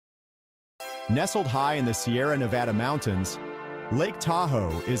Nestled high in the Sierra Nevada mountains, Lake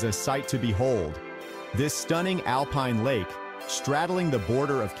Tahoe is a sight to behold. This stunning alpine lake, straddling the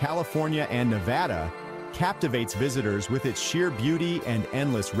border of California and Nevada, captivates visitors with its sheer beauty and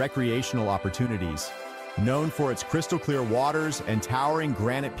endless recreational opportunities. Known for its crystal-clear waters and towering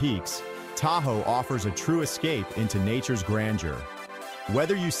granite peaks, Tahoe offers a true escape into nature's grandeur.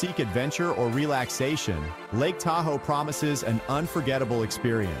 Whether you seek adventure or relaxation, Lake Tahoe promises an unforgettable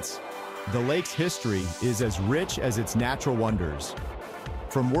experience. The lake's history is as rich as its natural wonders.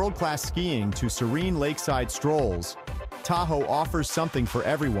 From world-class skiing to serene lakeside strolls, Tahoe offers something for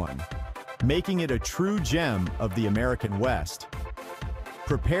everyone, making it a true gem of the American West.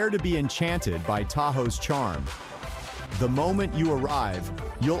 Prepare to be enchanted by Tahoe's charm. The moment you arrive,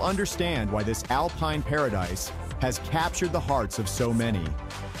 you'll understand why this alpine paradise has captured the hearts of so many.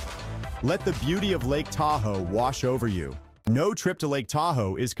 Let the beauty of Lake Tahoe wash over you. No trip to Lake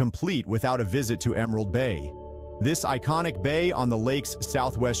Tahoe is complete without a visit to Emerald Bay. This iconic bay on the lake's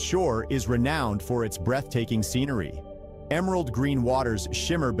southwest shore is renowned for its breathtaking scenery. Emerald green waters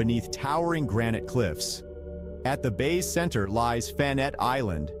shimmer beneath towering granite cliffs. At the bay's center lies Fanette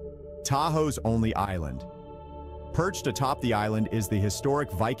Island, Tahoe's only island. Perched atop the island is the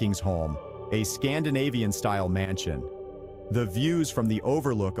historic Vikings home, a Scandinavian-style mansion. The views from the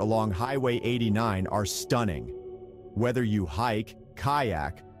overlook along Highway 89 are stunning. Whether you hike,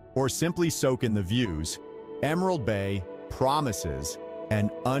 kayak, or simply soak in the views, Emerald Bay promises an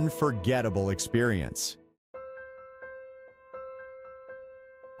unforgettable experience.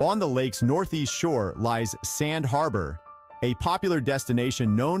 On the lake's northeast shore lies Sand Harbor, a popular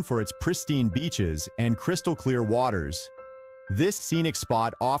destination known for its pristine beaches and crystal-clear waters. This scenic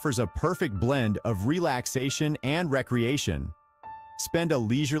spot offers a perfect blend of relaxation and recreation. Spend a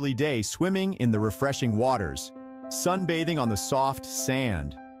leisurely day swimming in the refreshing waters, sunbathing on the soft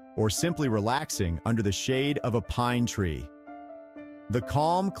sand, or simply relaxing under the shade of a pine tree. The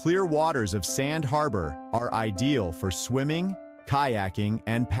calm, clear waters of Sand Harbor are ideal for swimming, kayaking,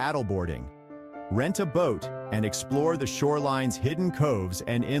 and paddleboarding. Rent a boat and explore the shoreline's hidden coves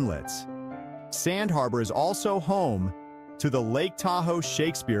and inlets. Sand Harbor is also home to the Lake Tahoe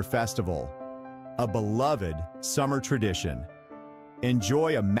Shakespeare Festival, a beloved summer tradition.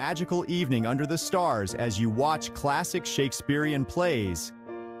 Enjoy a magical evening under the stars as you watch classic Shakespearean plays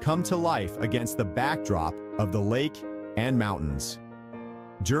come to life against the backdrop of the lake and mountains.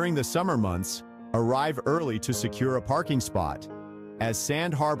 During the summer months, arrive early to secure a parking spot, as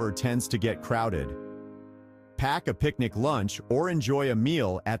Sand Harbor tends to get crowded. Pack a picnic lunch or enjoy a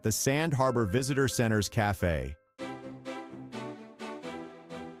meal at the Sand Harbor Visitor Center's cafe.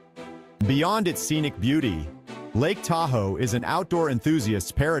 Beyond its scenic beauty, Lake Tahoe is an outdoor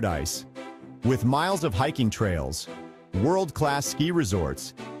enthusiast's paradise. With miles of hiking trails, world-class ski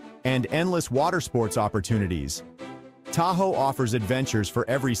resorts, and endless water sports opportunities, Tahoe offers adventures for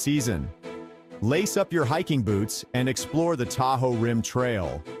every season. Lace up your hiking boots and explore the Tahoe Rim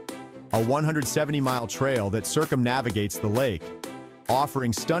Trail, a 170-mile trail that circumnavigates the lake,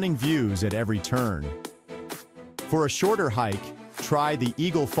 offering stunning views at every turn. For a shorter hike, try the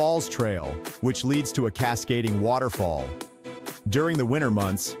Eagle Falls Trail, which leads to a cascading waterfall. During the winter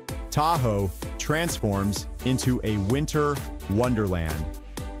months, Tahoe transforms into a winter wonderland.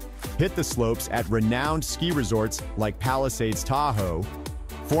 Hit the slopes at renowned ski resorts like Palisades Tahoe,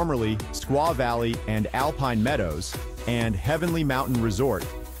 formerly Squaw Valley and Alpine Meadows, and Heavenly Mountain Resort,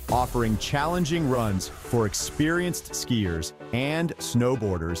 offering challenging runs for experienced skiers and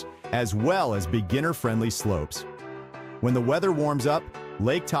snowboarders, as well as beginner-friendly slopes. When the weather warms up,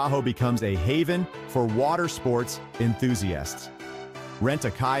 Lake Tahoe becomes a haven for water sports enthusiasts. Rent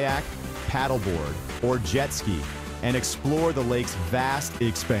a kayak, paddleboard, or jet ski and explore the lake's vast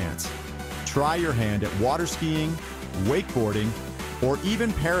expanse. Try your hand at water skiing, wakeboarding, or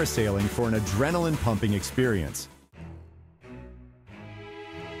even parasailing for an adrenaline-pumping experience.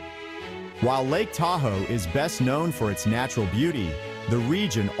 While Lake Tahoe is best known for its natural beauty, the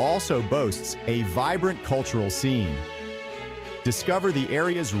region also boasts a vibrant cultural scene. Discover the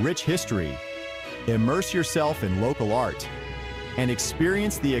area's rich history, immerse yourself in local art, and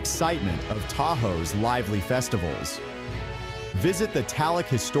experience the excitement of Tahoe's lively festivals. Visit the Talek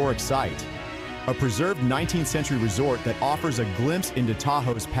Historic Site, a preserved 19th century resort that offers a glimpse into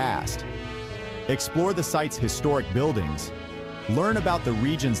Tahoe's past. Explore the site's historic buildings, learn about the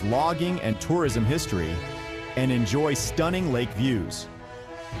region's logging and tourism history, and enjoy stunning lake views.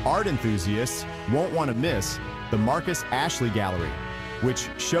 Art enthusiasts won't want to miss the Marcus Ashley Gallery, which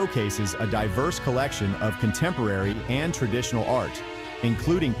showcases a diverse collection of contemporary and traditional art,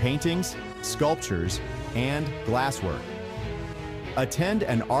 including paintings, sculptures, and glasswork. Attend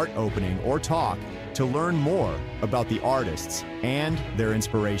an art opening or talk to learn more about the artists and their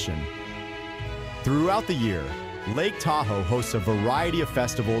inspiration. Throughout the year, Lake Tahoe hosts a variety of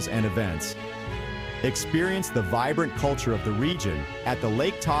festivals and events. Experience the vibrant culture of the region at the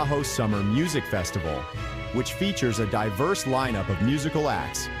Lake Tahoe Summer Music Festival, which features a diverse lineup of musical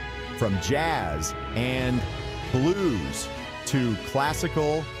acts, from jazz and blues to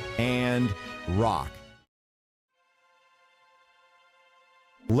classical and rock.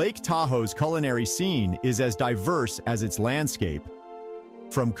 Lake Tahoe's culinary scene is as diverse as its landscape.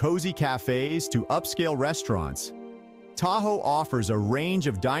 From cozy cafes to upscale restaurants, Tahoe offers a range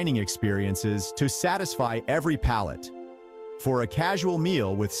of dining experiences to satisfy every palate. For a casual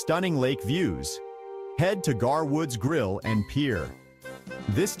meal with stunning lake views, head to Garwood's Grill and Pier.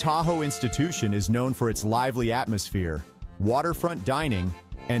 This Tahoe institution is known for its lively atmosphere, waterfront dining,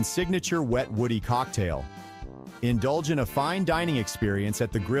 and signature wet woody cocktail. Indulge in a fine dining experience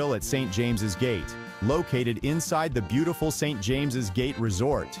at the grill at St. James's Gate, located inside the beautiful St. James's Gate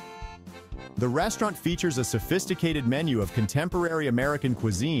Resort. The restaurant features a sophisticated menu of contemporary American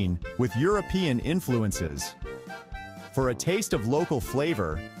cuisine with European influences. For a taste of local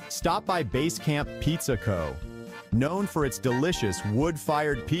flavor, stop by Base Camp Pizza Co., known for its delicious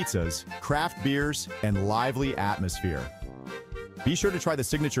wood-fired pizzas, craft beers, and lively atmosphere. Be sure to try the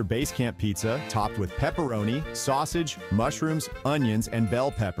signature Base Camp pizza topped with pepperoni, sausage, mushrooms, onions, and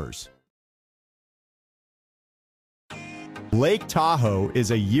bell peppers. Lake Tahoe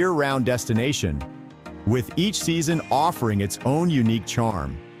is a year-round destination, with each season offering its own unique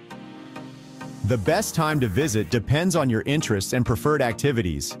charm. The best time to visit depends on your interests and preferred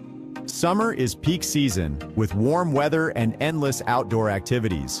activities. Summer is peak season, with warm weather and endless outdoor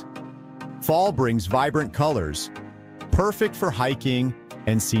activities. Fall brings vibrant colors, perfect for hiking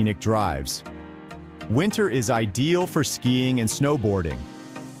and scenic drives. Winter is ideal for skiing and snowboarding.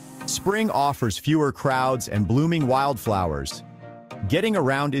 Spring offers fewer crowds and blooming wildflowers. Getting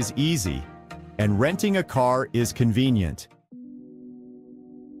around is easy, and renting a car is convenient.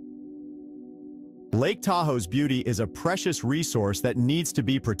 Lake Tahoe's beauty is a precious resource that needs to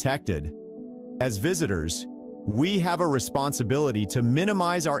be protected. As visitors, we have a responsibility to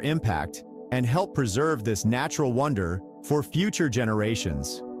minimize our impact and help preserve this natural wonder for future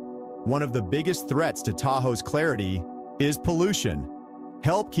generations. One of the biggest threats to Tahoe's clarity is pollution.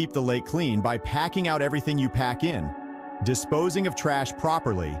 Help keep the lake clean by packing out everything you pack in, disposing of trash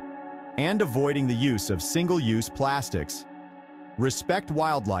properly, and avoiding the use of single-use plastics. Respect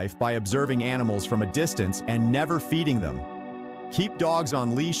wildlife by observing animals from a distance and never feeding them. Keep dogs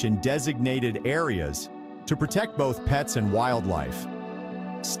on leash in designated areas to protect both pets and wildlife.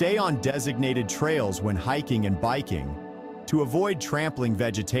 Stay on designated trails when hiking and biking to avoid trampling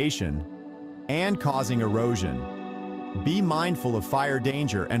vegetation and causing erosion. Be mindful of fire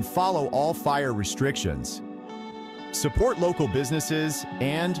danger and follow all fire restrictions. Support local businesses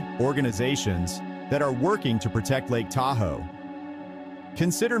and organizations that are working to protect Lake Tahoe.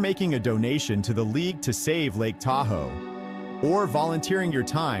 Consider making a donation to the League to Save Lake Tahoe or volunteering your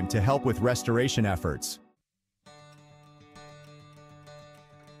time to help with restoration efforts.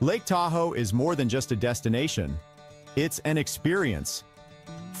 Lake Tahoe is more than just a destination. It's an experience.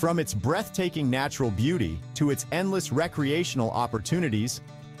 From its breathtaking natural beauty to its endless recreational opportunities,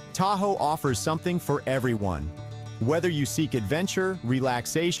 Tahoe offers something for everyone. Whether you seek adventure,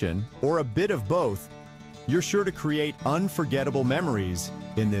 relaxation, or a bit of both, you're sure to create unforgettable memories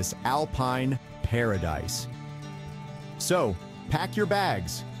in this alpine paradise. So, pack your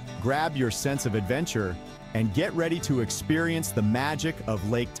bags, grab your sense of adventure, and get ready to experience the magic of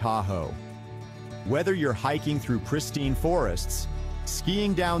Lake Tahoe. Whether you're hiking through pristine forests,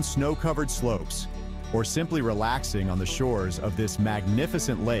 skiing down snow-covered slopes, or simply relaxing on the shores of this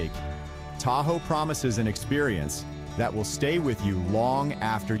magnificent lake, Tahoe promises an experience that will stay with you long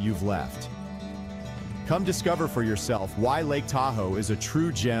after you've left. Come discover for yourself why Lake Tahoe is a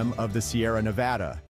true gem of the Sierra Nevada.